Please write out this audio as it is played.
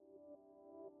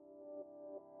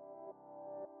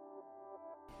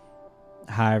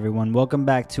Hi, everyone. Welcome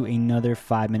back to another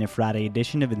 5-Minute Friday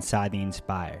edition of Inside the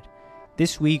Inspired.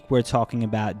 This week, we're talking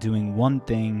about doing one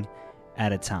thing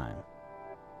at a time.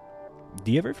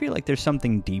 Do you ever feel like there's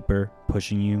something deeper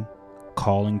pushing you,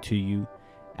 calling to you,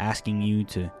 asking you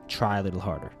to try a little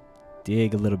harder,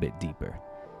 dig a little bit deeper?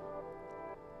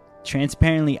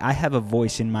 Transparently, I have a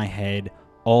voice in my head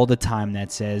all the time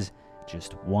that says,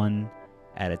 just one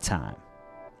at a time.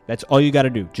 That's all you got to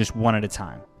do, just one at a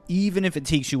time. Even if it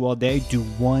takes you all day, do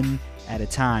one at a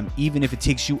time. Even if it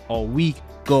takes you all week,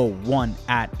 go one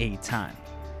at a time.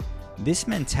 This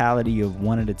mentality of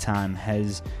one at a time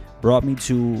has brought me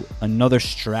to another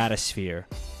stratosphere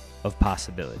of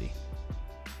possibility.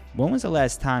 When was the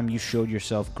last time you showed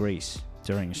yourself grace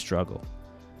during a struggle?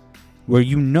 Where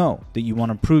you know that you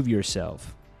want to prove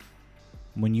yourself,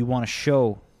 when you want to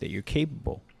show that you're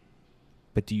capable.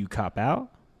 But do you cop out?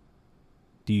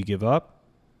 Do you give up?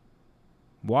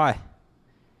 Why?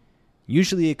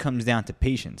 Usually it comes down to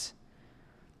patience.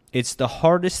 It's the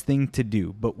hardest thing to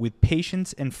do, but with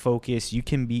patience and focus, you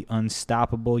can be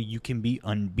unstoppable, you can be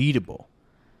unbeatable.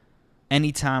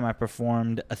 Anytime I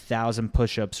performed 1,000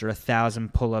 push-ups or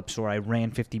 1,000 pull-ups or I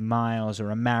ran 50 miles or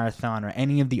a marathon or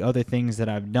any of the other things that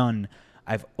I've done,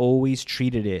 I've always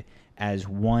treated it as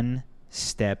one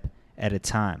step at a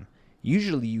time.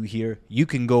 Usually you hear, you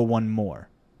can go one more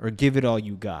or give it all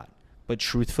you got. But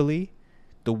truthfully,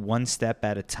 the one step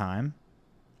at a time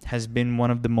has been one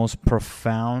of the most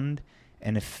profound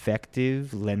and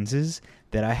effective lenses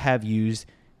that I have used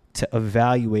to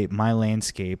evaluate my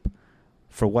landscape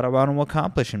for what I want to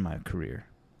accomplish in my career.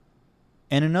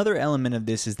 And another element of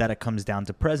this is that it comes down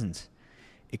to presence.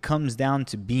 It comes down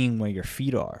to being where your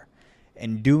feet are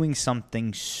and doing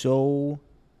something so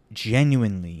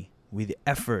genuinely with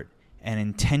effort and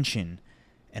intention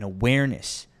and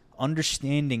awareness,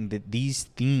 understanding that these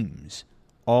themes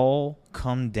all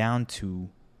come down to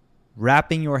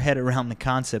wrapping your head around the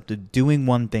concept of doing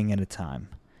one thing at a time.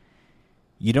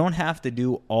 You don't have to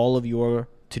do all of your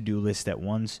to-do list at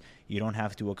once. You don't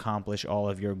have to accomplish all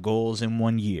of your goals in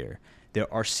 1 year.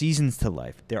 There are seasons to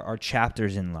life. There are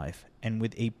chapters in life. And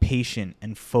with a patient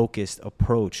and focused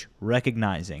approach,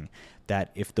 recognizing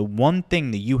that if the one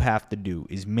thing that you have to do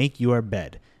is make your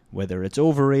bed, whether it's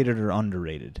overrated or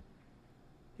underrated,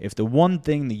 if the one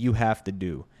thing that you have to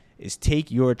do is take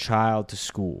your child to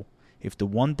school, if the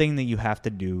one thing that you have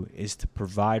to do is to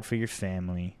provide for your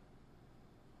family,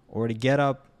 or to get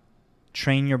up,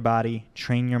 train your body,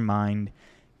 train your mind,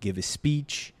 give a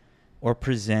speech, or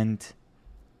present,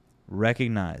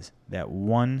 recognize that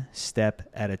one step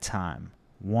at a time,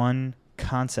 one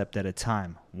concept at a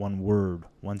time, one word,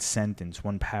 one sentence,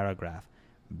 one paragraph,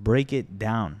 break it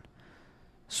down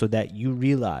so that you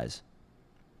realize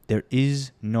there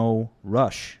is no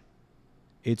rush.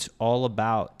 It's all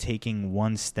about taking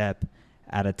one step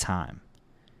at a time.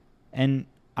 And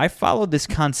I follow this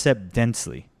concept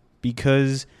densely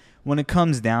because when it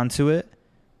comes down to it,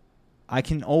 I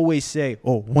can always say,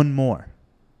 one more.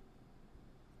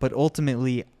 But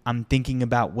ultimately, I'm thinking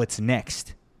about what's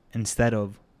next instead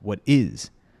of what is.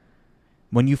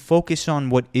 When you focus on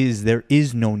what is, there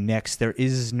is no next, there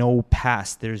is no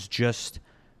past, there's just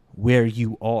where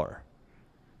you are.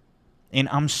 And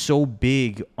I'm so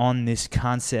big on this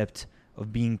concept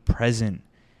of being present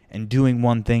and doing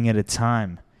one thing at a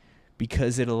time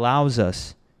because it allows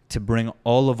us to bring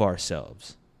all of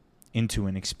ourselves into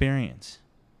an experience.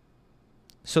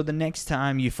 So the next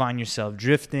time you find yourself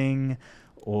drifting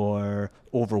or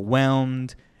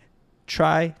overwhelmed,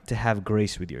 try to have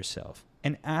grace with yourself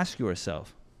and ask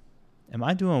yourself, am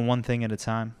I doing one thing at a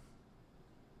time?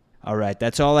 All right,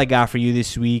 that's all I got for you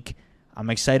this week. I'm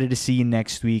excited to see you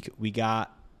next week. We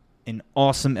got an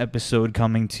awesome episode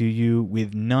coming to you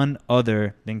with none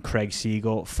other than Craig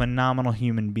Siegel, phenomenal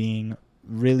human being,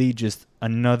 really just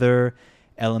another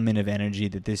element of energy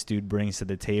that this dude brings to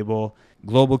the table.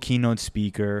 Global keynote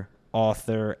speaker,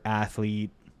 author,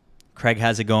 athlete. Craig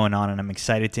has it going on, and I'm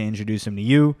excited to introduce him to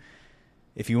you.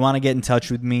 If you want to get in touch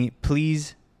with me,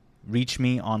 please reach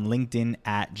me on LinkedIn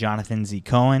at Jonathan Z.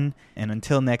 Cohen. And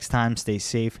until next time, stay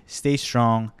safe, stay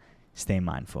strong, stay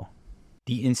mindful.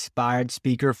 The Inspired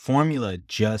Speaker Formula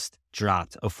just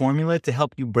dropped, a formula to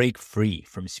help you break free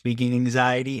from speaking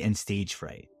anxiety and stage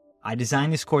fright. I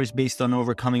designed this course based on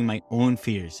overcoming my own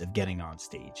fears of getting on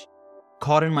stage.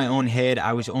 Caught in my own head,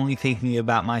 I was only thinking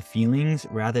about my feelings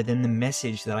rather than the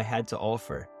message that I had to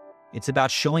offer. It's about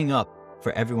showing up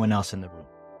for everyone else in the room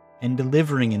and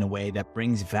delivering in a way that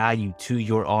brings value to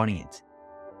your audience.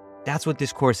 That's what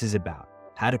this course is about.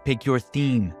 How to pick your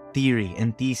theme, theory,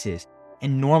 and thesis,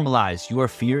 and normalize your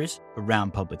fears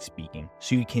around public speaking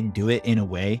so you can do it in a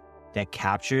way that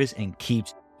captures and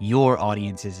keeps your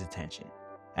audience's attention.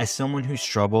 As someone who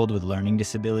struggled with learning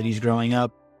disabilities growing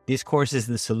up, this course is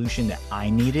the solution that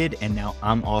I needed, and now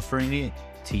I'm offering it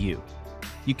to you.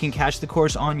 You can catch the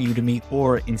course on Udemy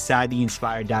or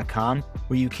InsideTheInspired.com,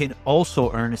 where you can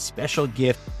also earn a special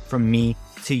gift from me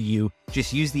to you.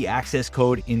 Just use the access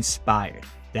code INSPIRED.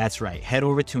 That's right. Head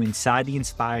over to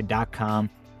InsideTheInspired.com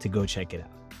to go check it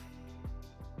out.